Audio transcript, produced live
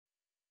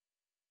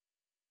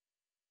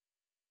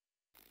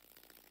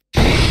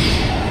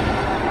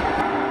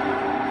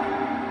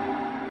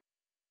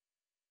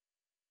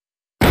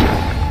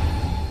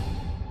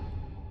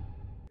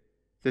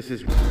This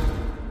is...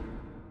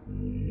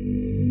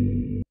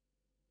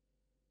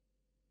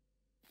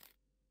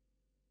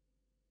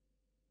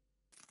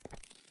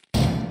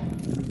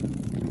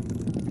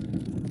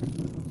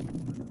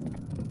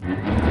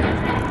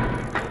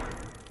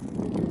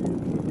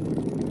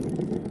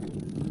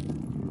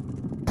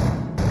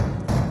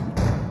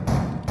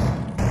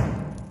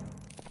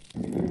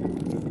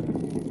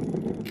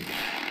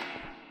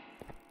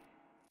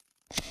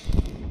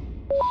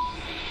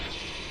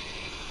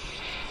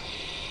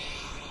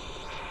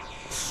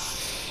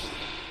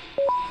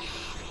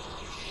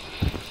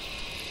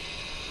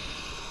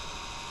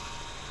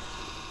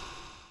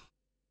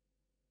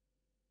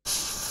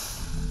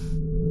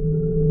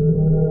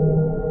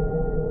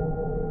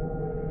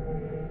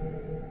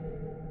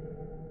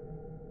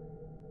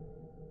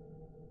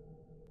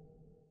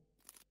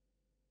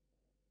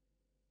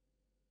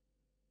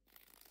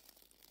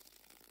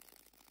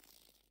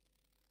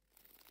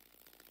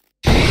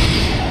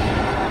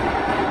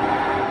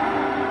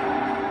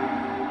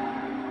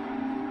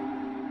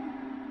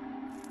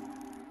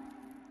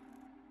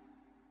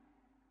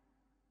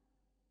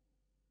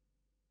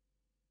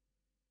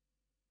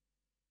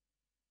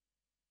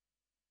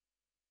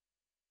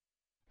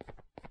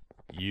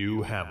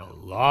 You have a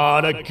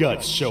lot of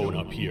guts showing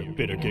up here,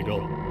 Bitter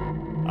Giggle.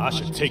 I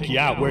should take you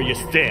out where you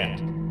stand.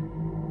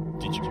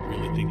 Did you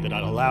really think that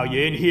I'd allow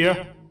you in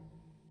here?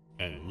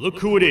 And look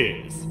who it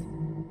is.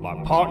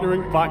 My partner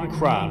in fighting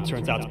crime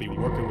turns out to be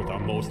working with our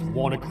most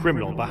wanted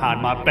criminal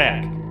behind my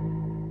back.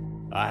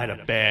 I had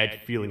a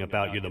bad feeling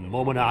about you the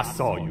moment I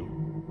saw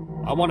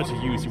you. I wanted to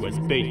use you as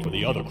bait for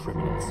the other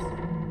criminals,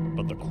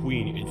 but the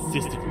Queen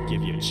insisted we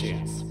give you a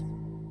chance.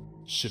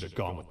 Should have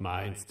gone with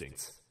my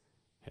instincts.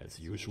 As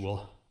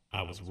usual,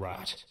 I was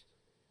right.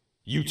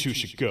 You two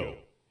should go.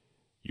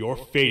 Your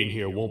fate in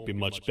here won't be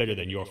much better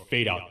than your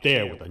fate out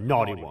there with the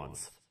naughty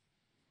ones.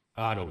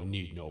 I don't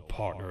need no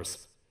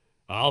partners.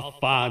 I'll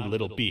find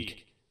Little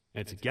Beak,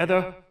 and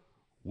together,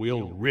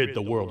 we'll rid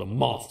the world of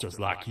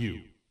monsters like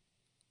you.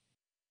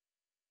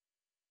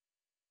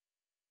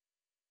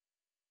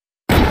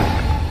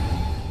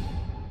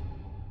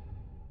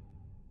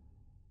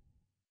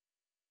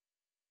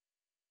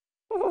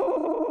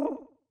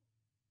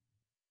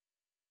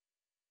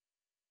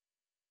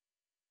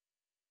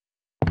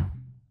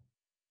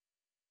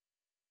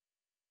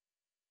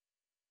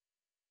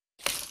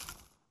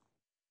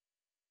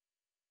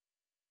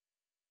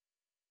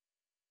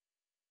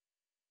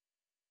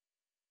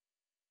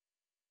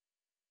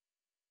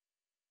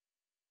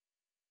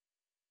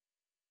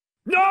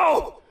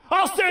 No!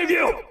 I'll save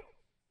you!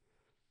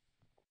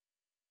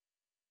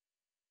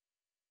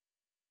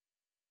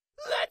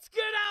 Let's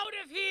get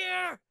out of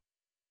here!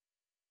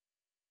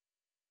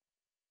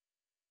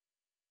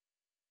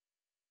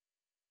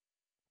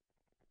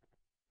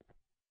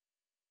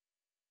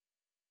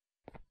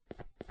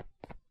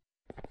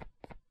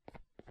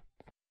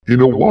 You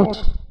know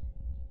what?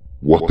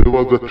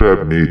 Whatever the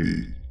trap may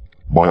be,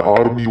 my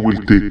army will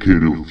take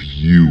care of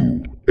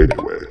you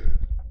anyway.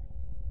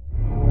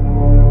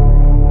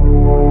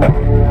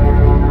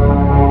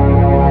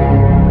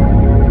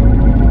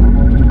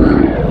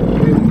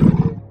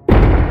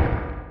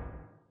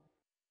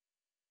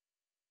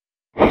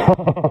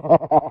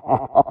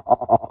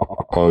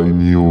 I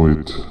knew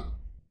it.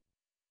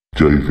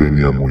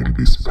 Javenian will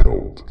be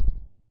spelled.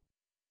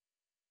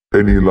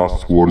 Any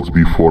last words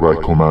before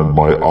I command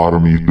my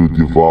army to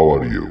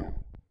devour you?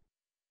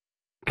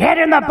 Get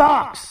in the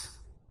box!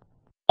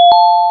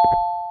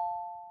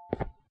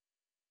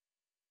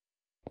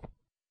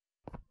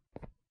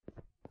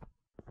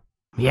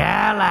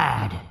 Yeah,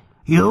 lad.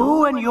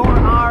 You and your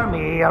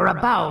army are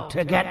about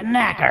to get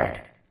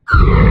knackered.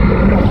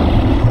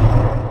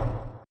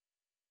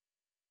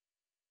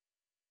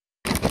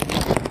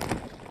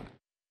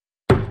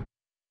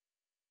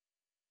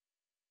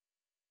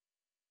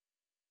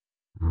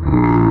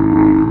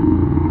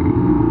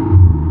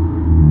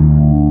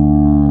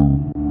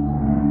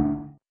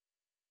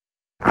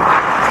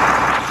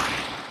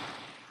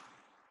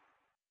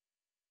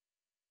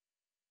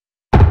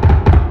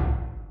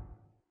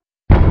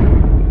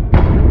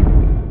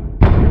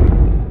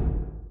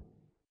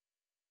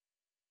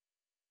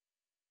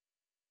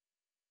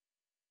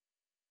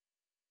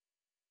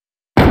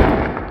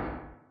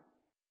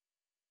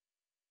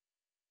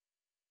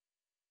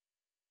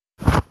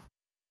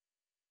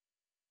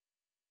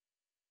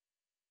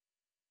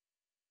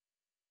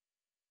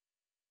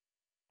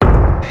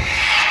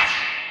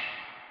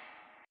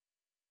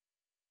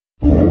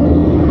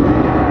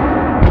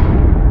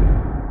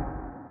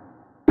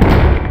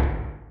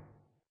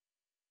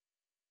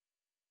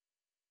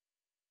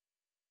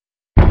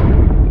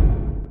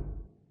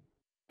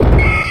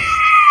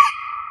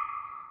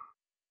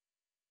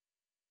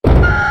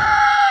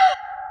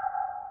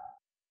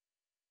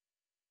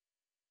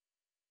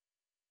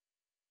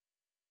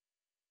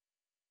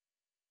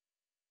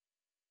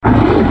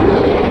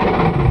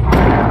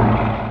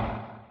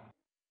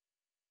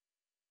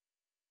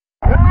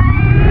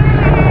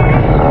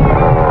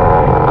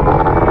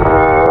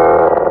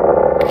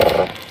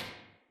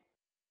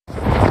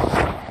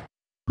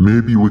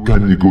 we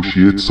can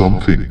negotiate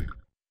something.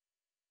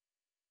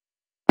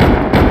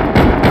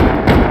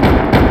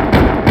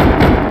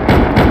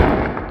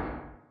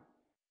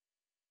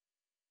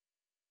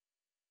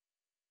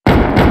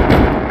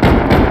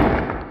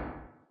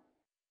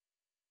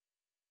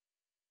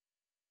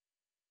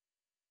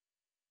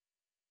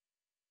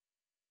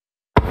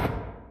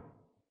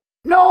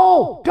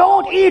 No!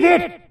 Don't eat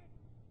it!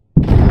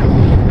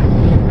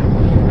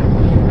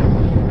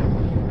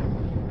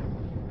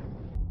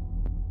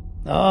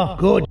 Oh,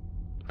 good.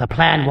 The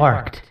plan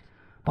worked.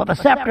 But the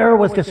scepter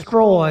was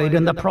destroyed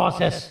in the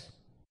process.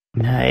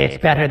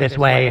 It's better this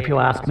way, if you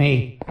ask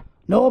me.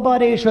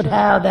 Nobody should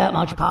have that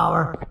much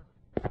power.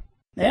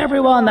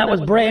 Everyone that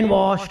was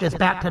brainwashed is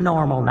back to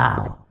normal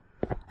now.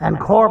 And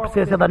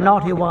corpses of the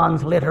naughty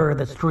ones litter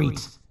the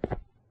streets.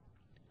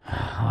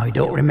 I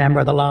don't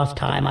remember the last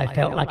time I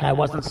felt like I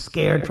wasn't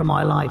scared for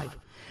my life.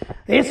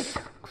 This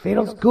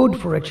feels good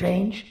for a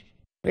change.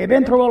 We've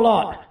been through a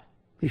lot.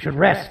 You should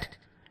rest.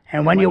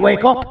 And when you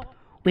wake up,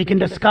 we can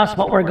discuss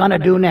what we're gonna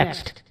do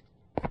next.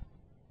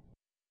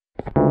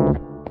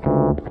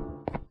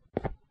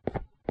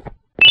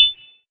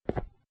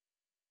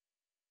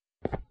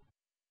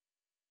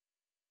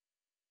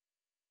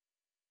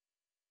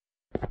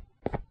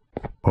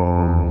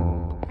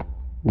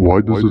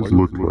 Why does it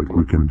look like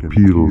we can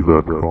peel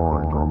that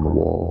drawing on the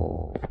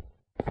wall?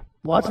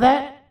 What's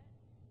that?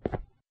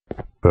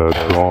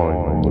 That drawing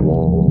on the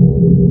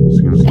wall.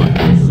 Seems like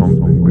there's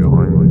something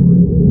behind it.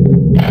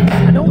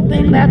 I don't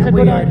think that's a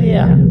good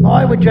idea.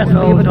 I would just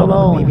leave it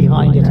alone.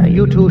 Behind it.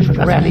 You two should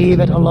just leave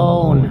it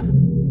alone.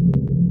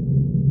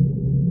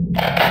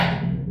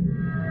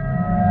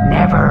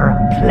 Never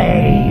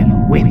play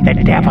with the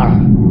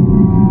devil.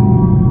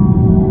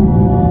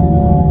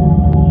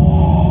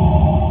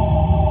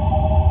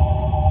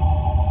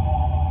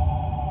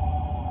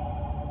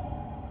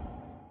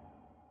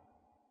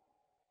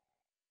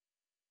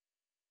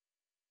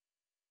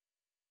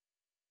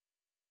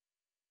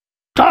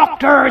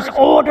 Doctor's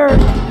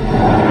orders!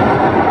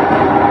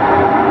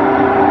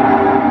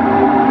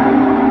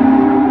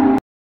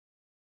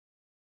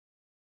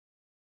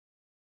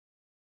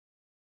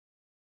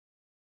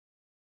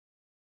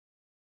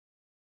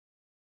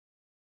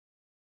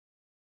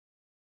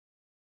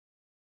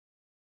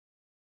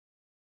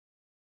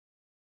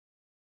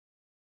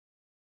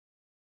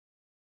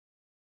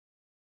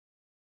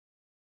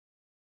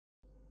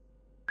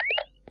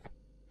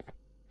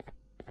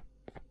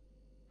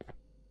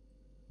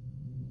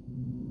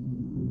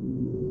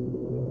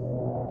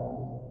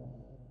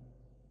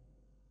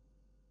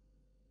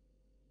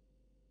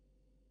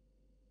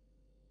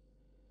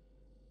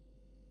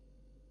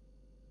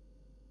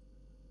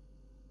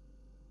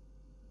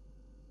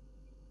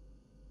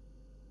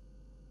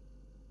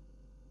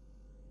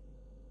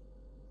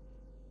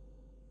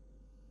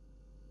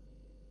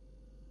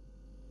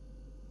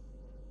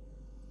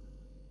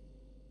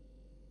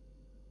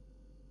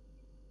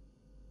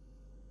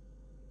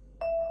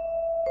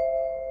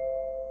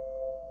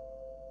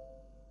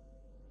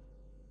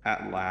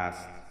 At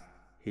last,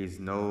 he's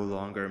no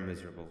longer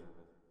miserable.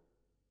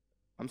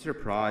 I'm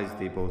surprised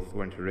they both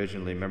weren't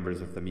originally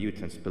members of the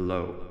mutants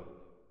below.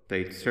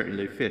 They'd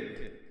certainly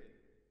fit.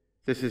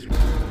 This is...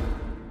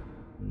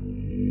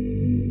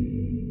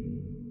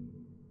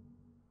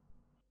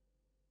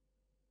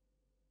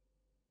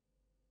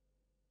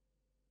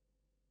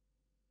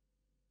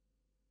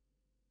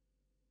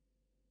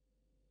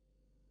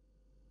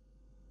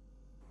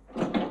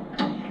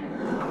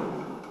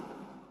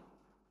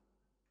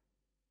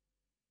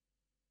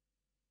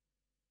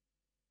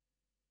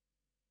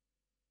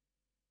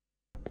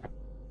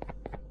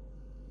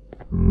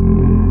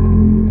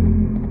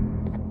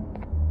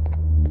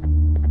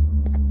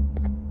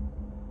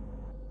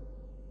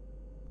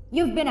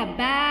 You've been a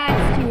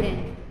bad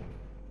student.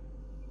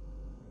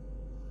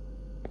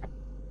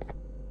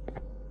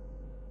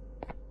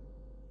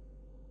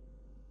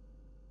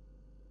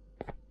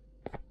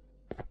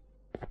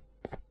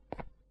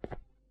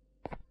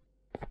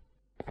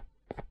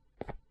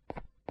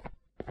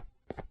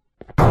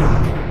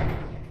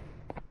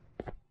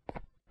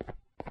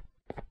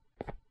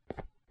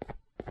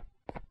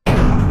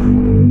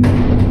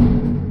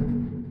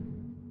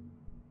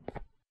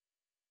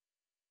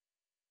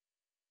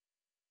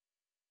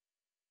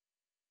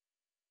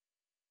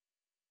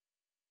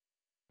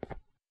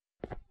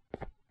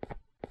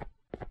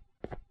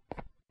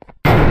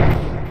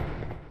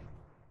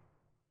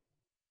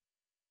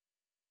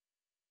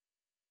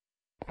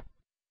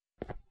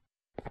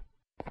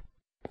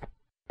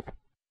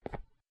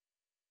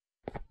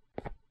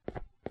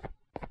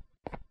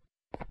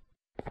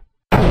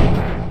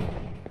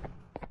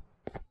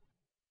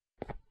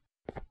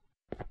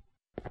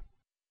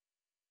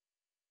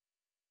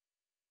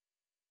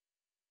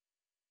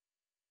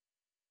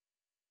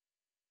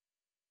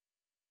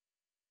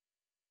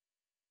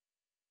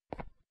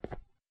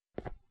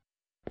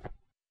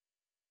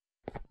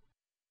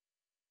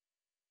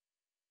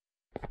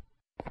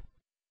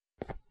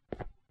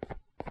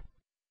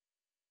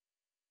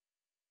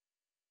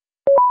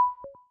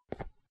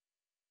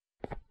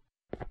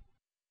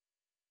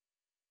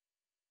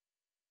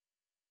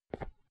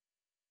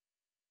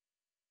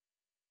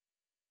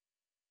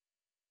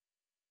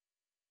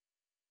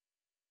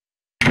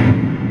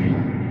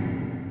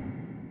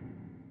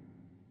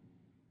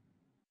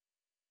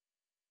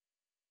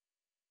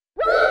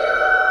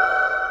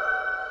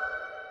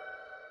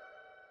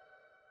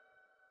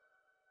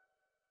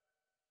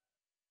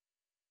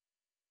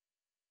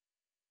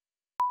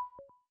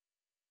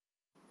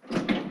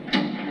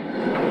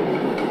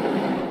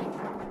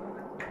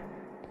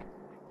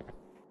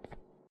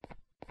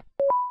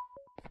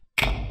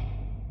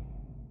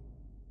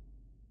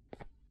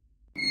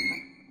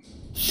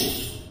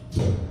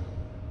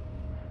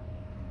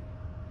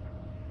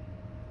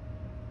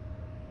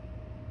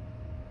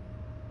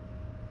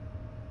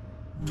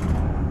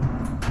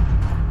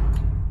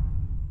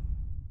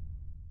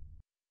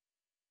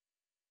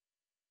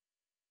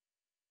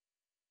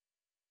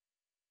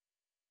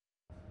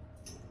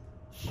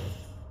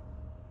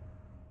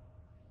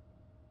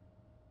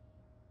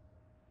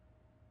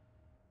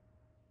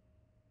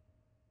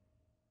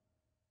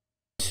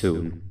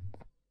 soon.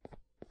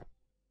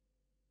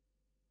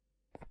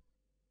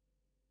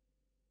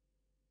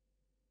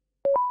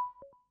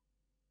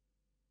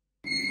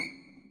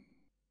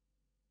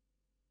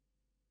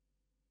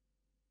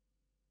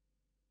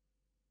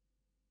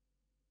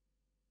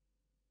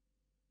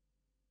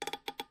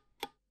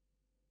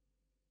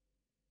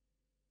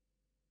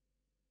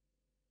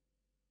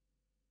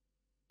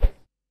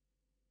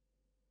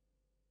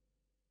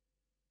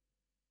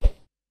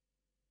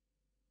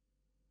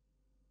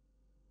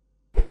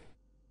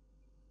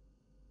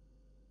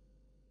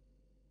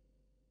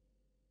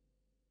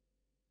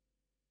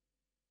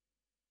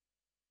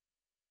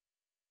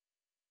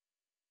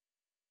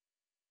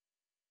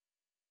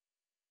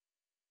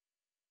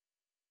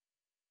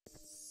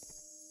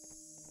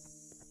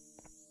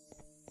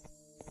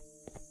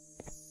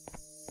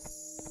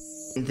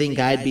 Didn't think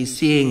I'd be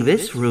seeing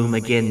this room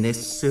again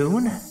this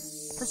soon.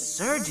 The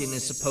surgeon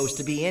is supposed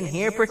to be in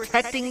here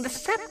protecting the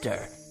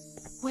scepter.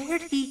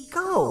 Where'd he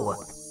go?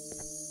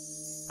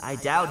 I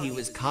doubt he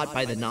was caught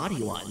by the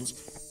naughty ones.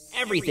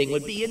 Everything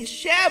would be in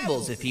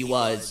shambles if he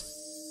was.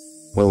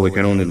 Well, we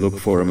can only look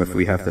for him if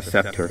we have the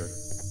scepter.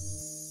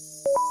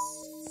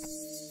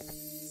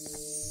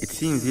 It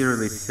seems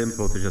eerily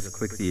simple to just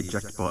click the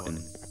eject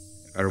button.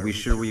 Are we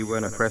sure we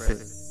want to press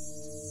it?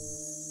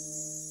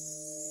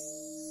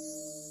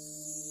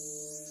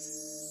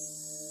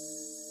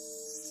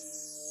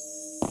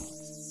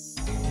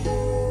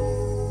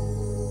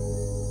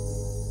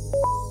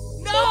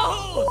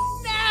 No!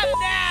 Nab!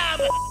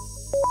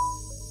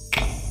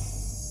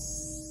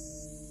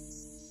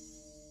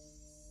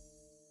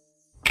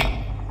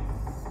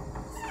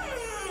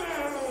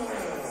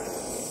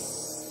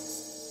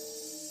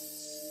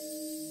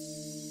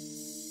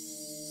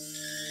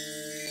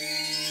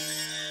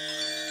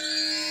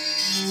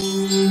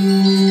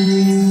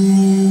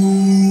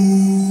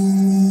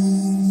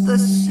 The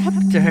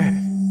scepter.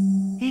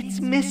 It's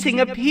missing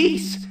a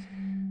piece.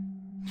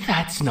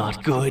 That's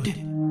not good.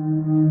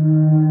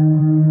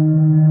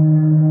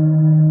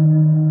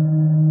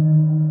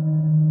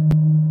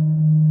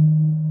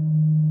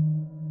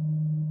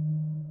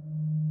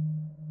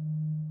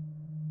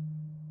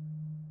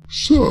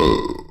 So,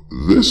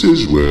 this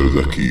is where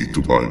the key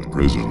to Bind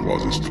Prison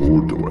was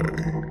stored away.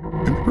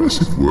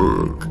 Impressive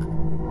work.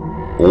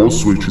 All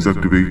switches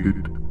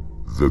activated,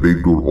 the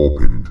big door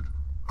opened,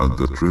 and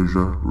the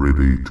treasure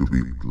ready to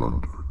be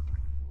plundered.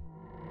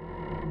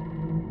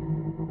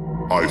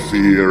 I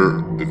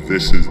fear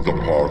this is the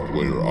part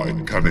where I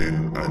come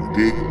in and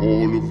take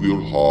all of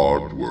your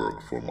hard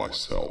work for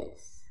myself.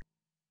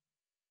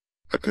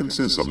 I can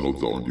sense I'm not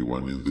the only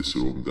one in this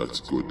room that's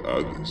good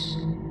at this.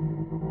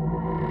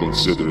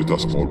 Consider it a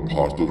small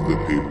part of the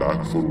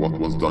payback for what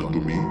was done to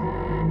me.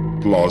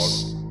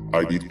 Plus,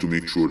 I need to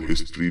make sure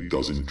history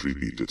doesn't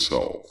repeat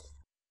itself.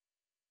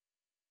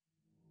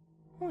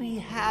 We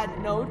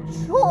had no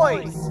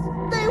choice.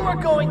 They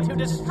were going to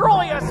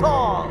destroy us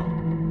all.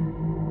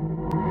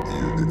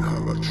 You did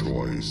have a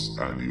choice,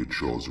 and you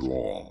chose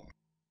wrong.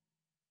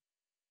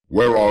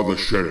 Where are the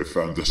sheriff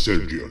and the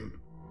surgeon?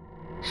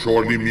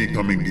 Surely me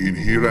coming in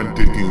here and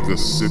taking the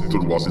scepter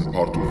wasn't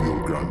part of your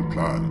grand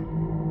plan.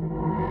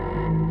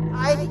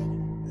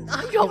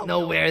 I don't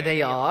know where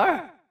they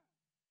are.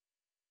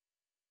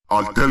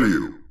 I'll tell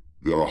you,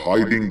 they are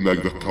hiding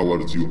like the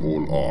cowards you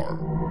all are.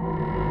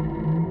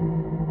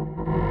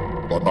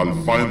 But I'll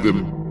find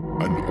them,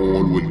 and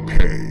all will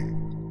pay.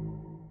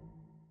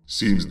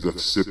 Seems that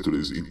scepter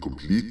is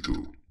incomplete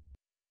too.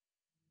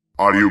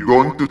 Are you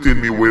going to tell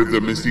me where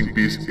the missing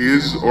piece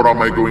is, or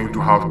am I going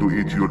to have to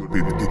eat your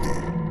pit kitty?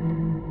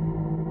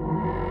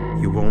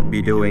 You won't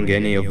be doing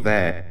any of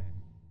that.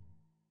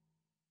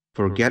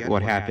 Forget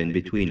what happened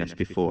between us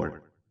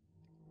before.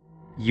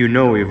 You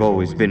know you've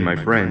always been my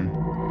friend.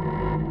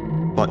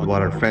 But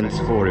what are friends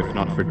for if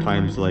not for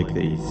times like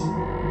these?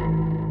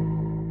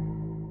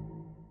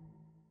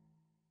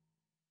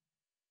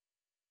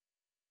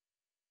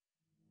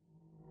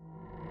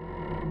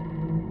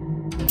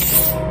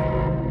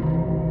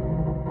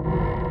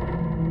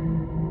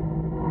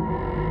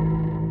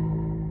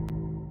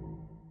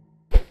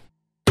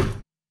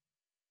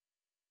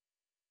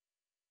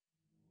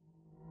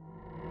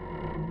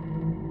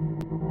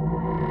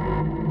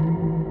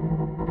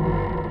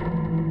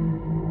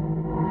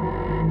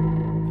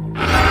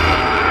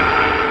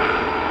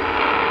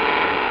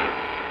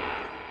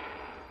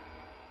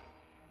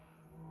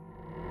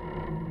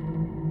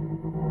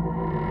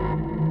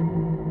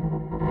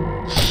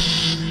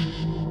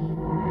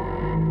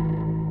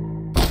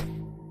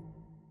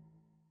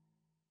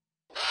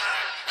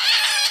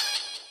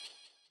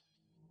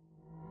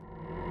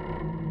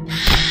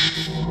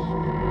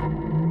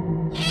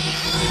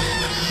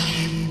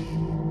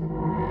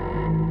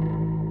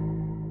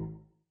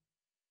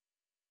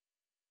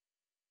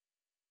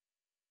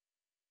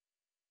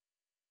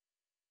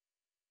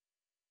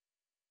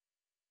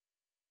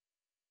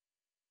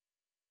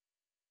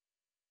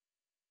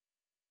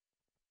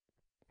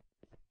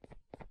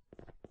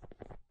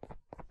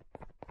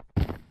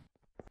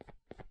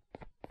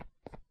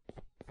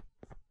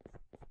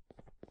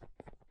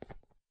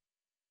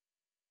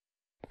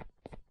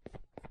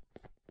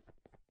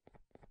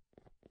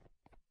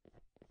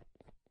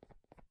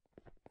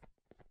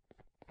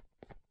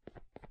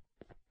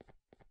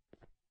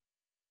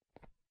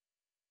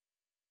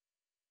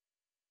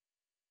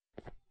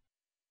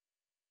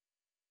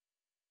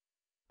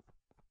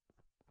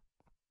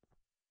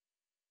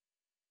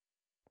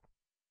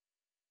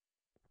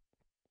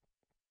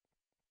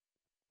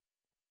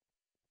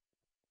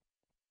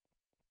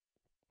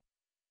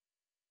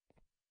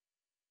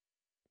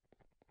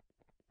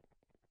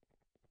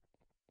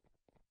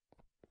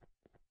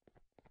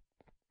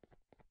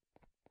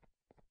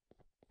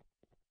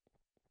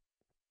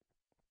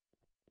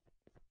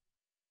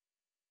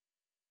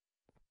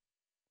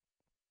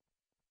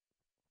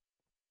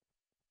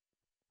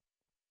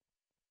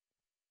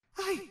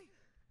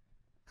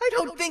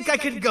 don't think I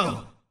can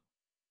go.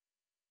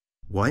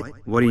 What?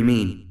 What do you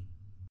mean?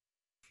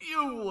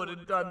 You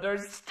wouldn't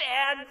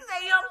understand.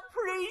 They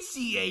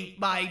appreciate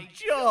my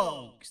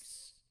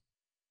jokes.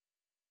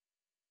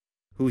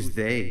 Who's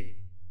they?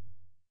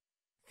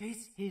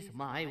 This is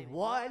my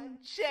one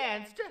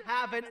chance to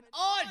have an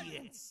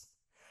audience,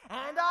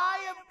 and I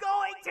am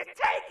going to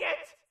take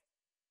it.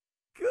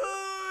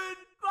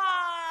 Goodbye.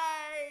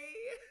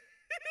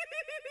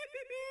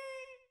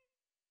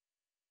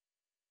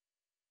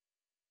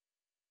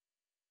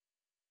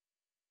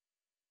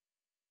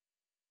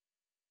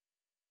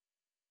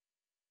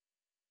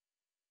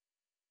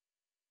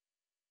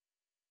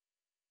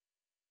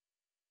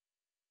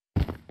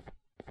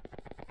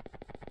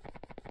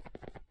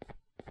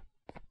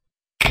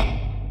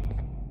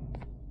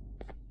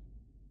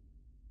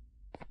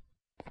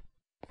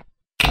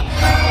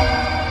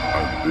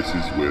 This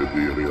is where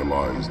they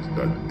realized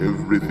that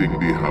everything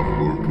they have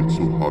worked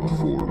so hard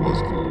for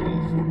was all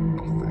for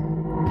nothing.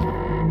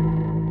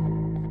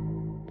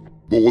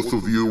 Both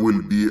of you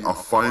will be a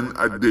fine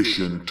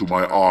addition to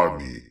my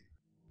army.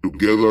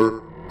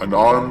 Together and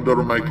under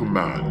my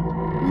command,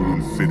 we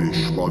will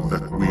finish what the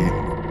Queen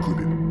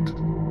couldn't.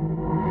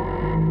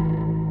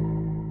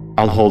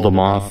 I'll hold them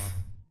off.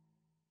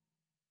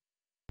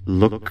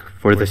 Look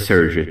for the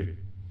surgeon.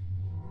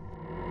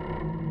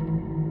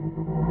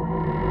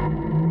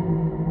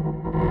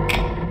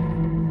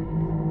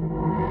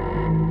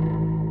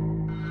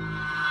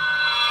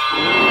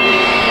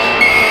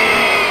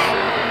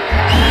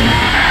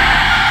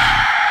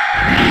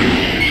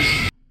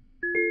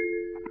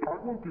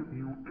 Give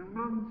you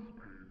immense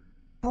pain.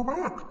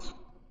 Correct!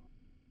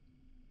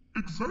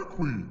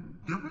 Exactly!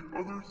 Giving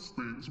others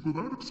things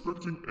without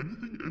expecting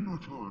anything in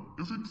return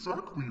is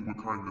exactly what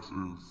kindness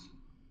is.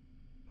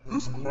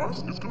 This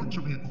class is going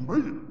to be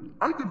great!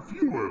 I can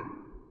feel it!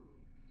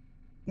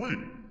 Wait,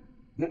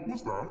 what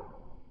was that?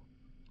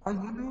 I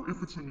wonder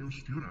if it's a new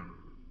student.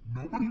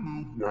 Nobody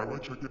move while I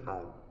check it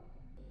out.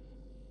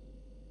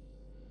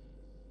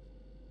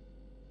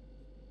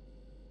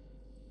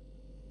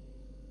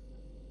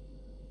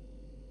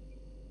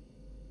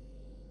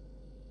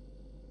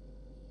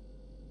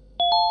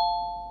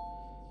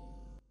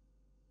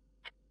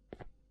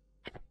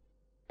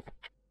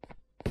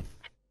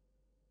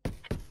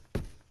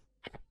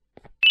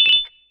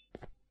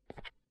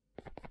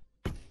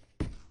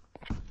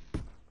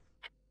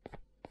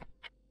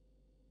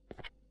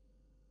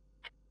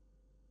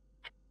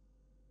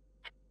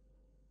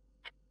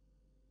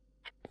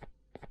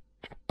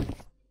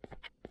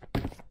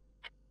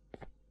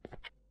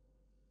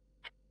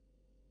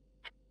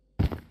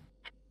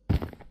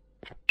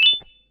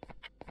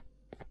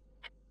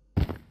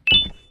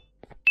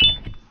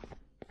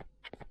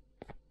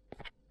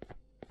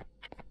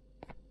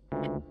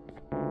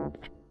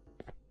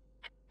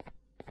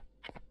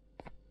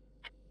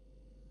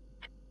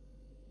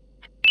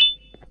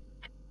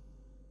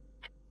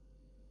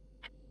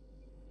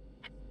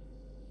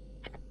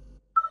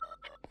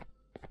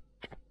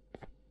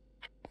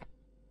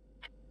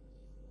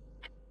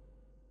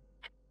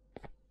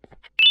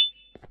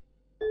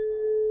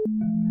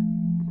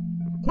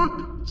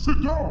 Quick!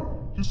 Sit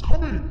down! He's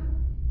coming!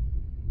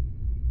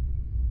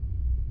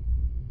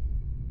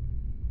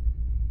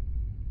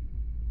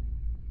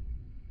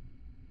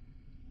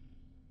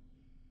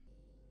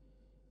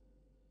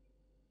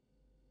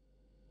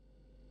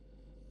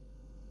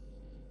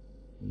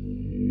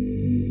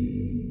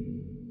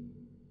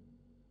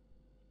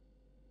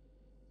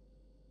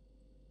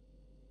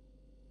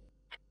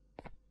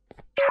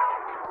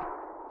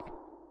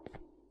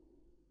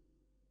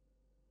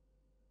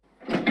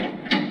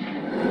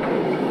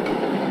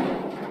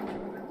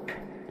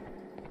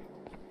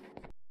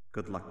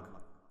 Good luck.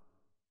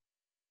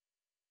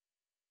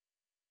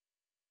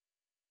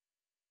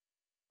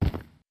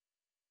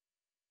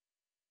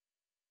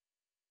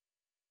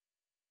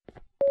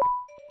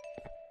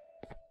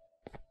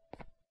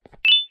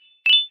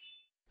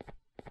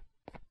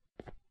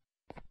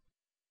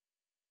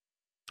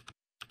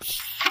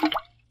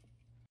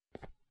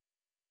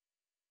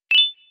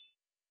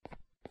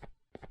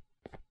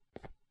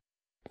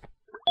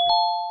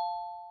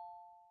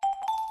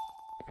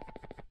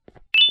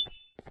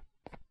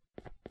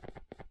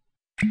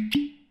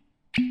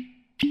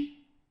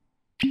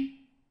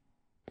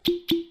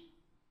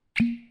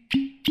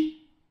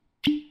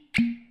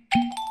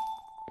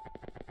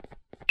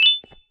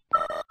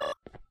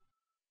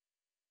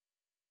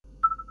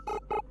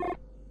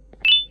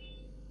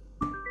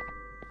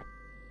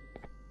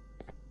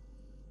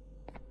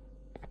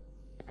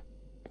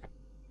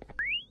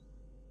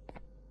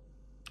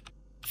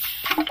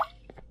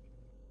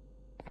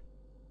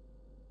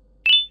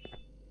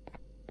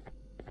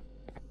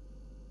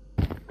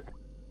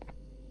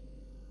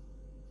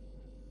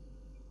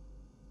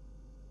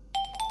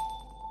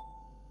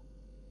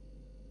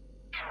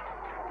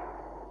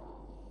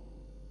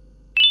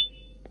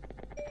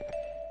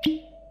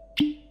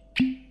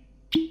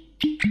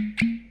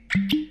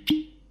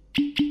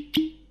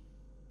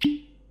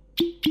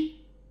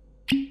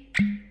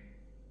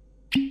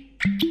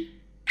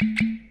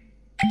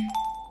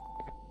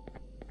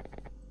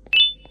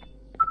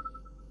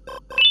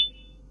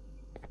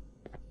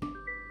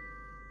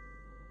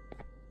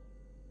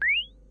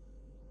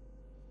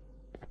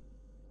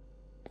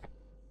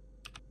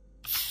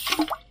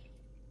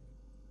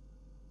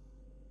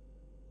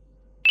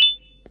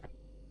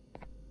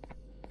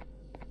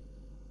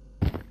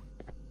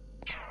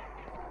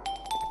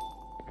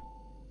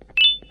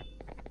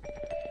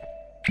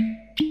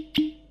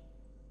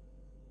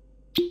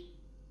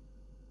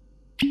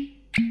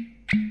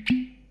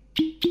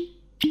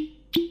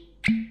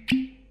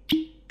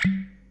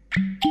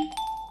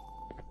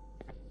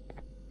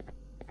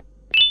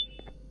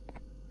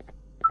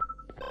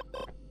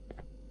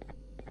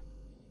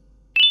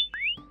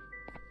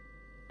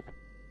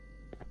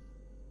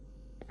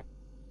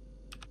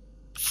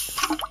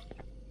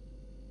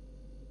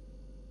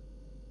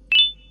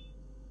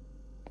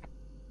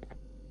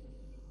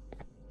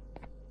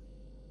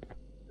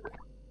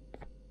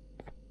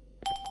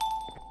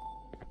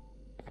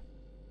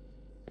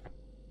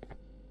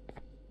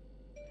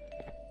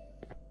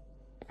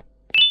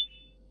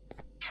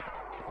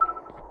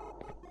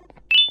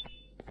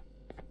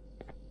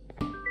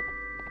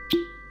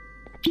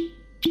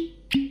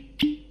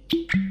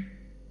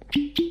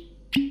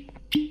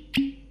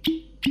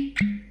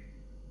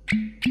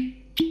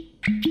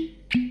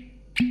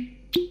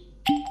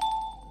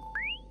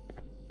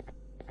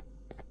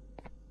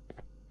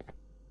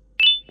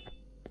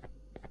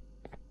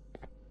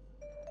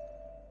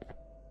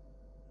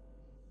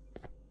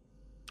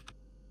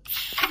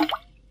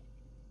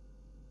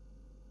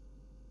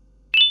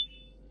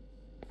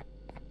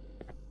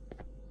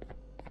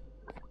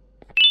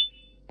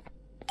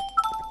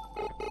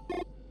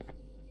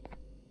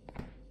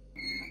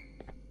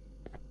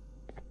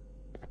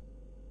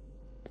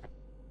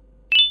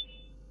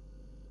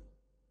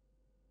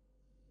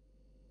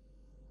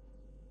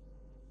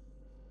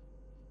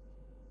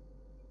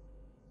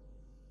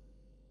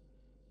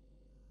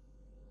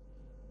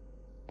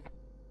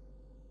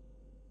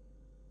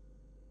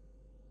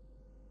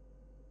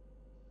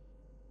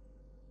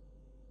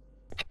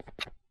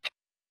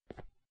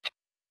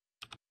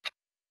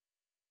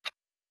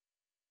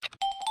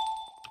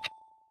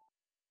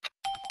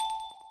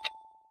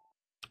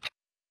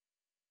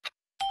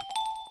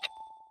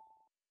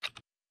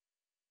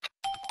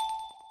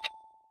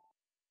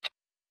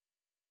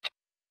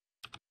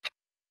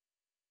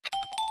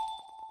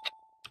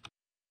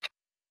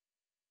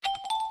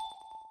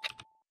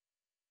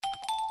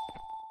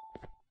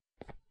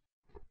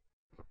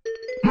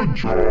 Good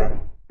job.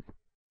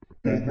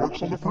 Full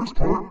marks on the first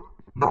part.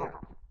 Now,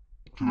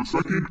 to the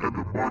second and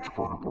the much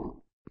harder part.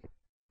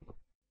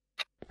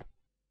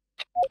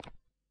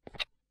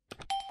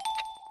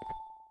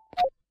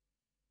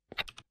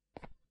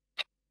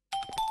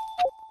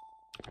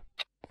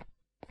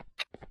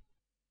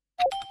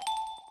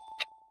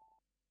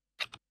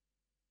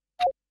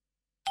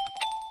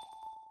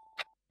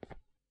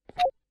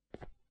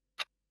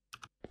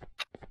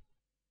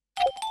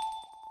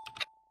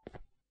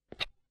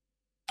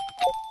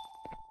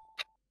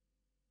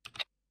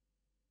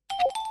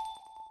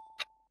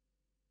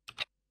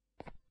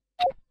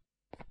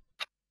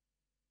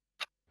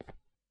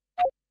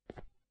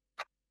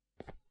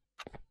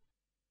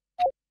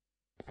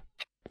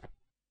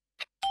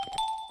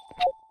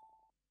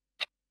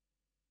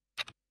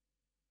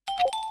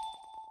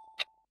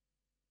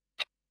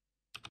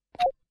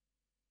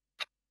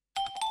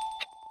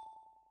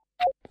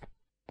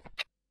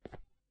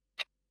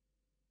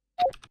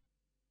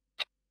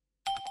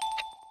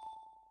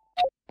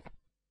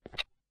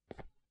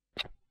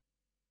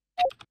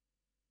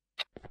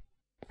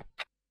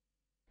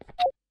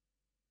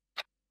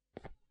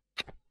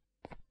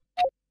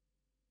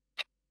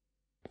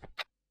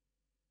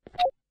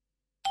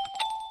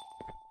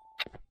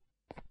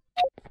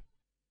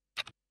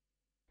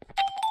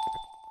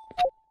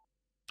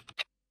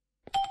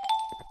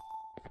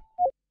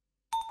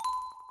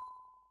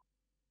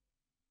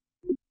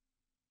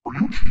 Are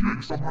you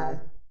cheating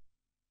somehow?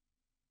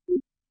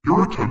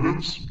 Your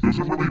attendance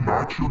doesn't really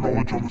match your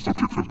knowledge on the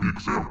subjects of the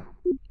exam.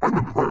 I'm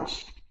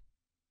impressed.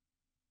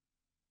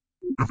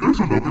 If there's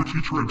another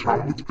teacher in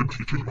town that's been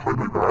teaching behind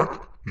my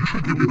back, you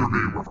should give me their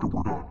name after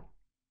we're done.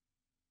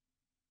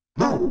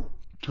 Now,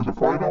 to the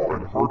final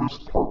and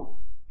hardest part.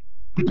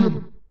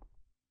 Begin.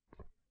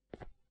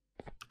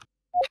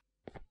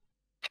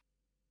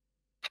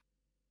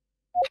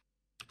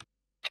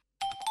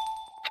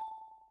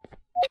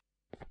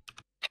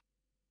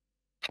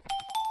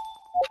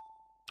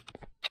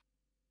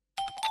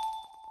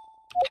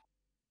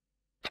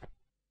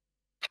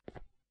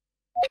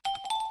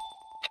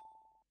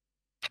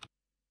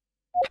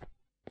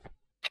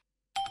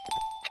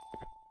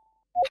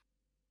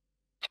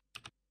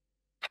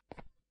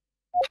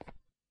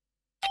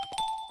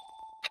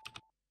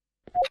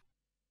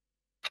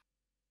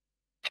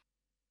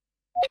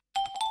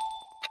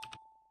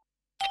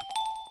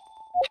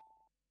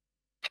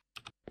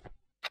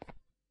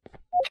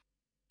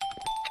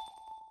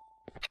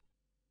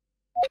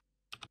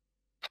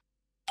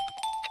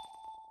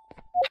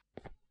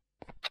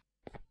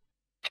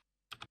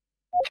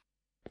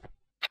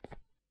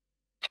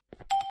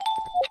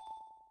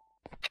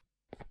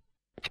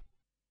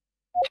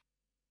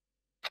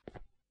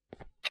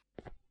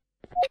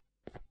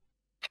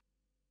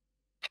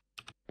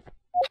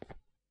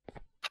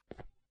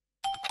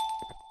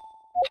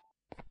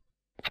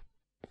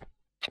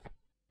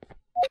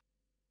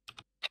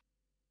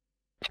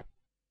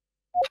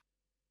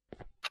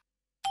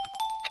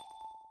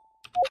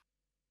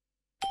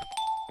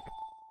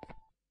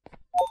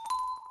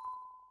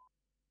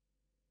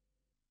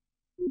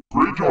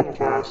 Great job,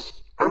 class.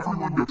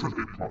 Everyone gets an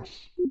A+.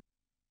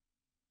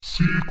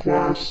 See,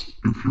 class,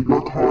 if you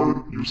work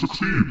hard, you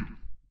succeed.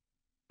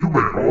 You may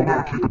all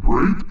now take a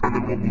break, and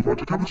then we'll move on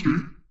to chemistry.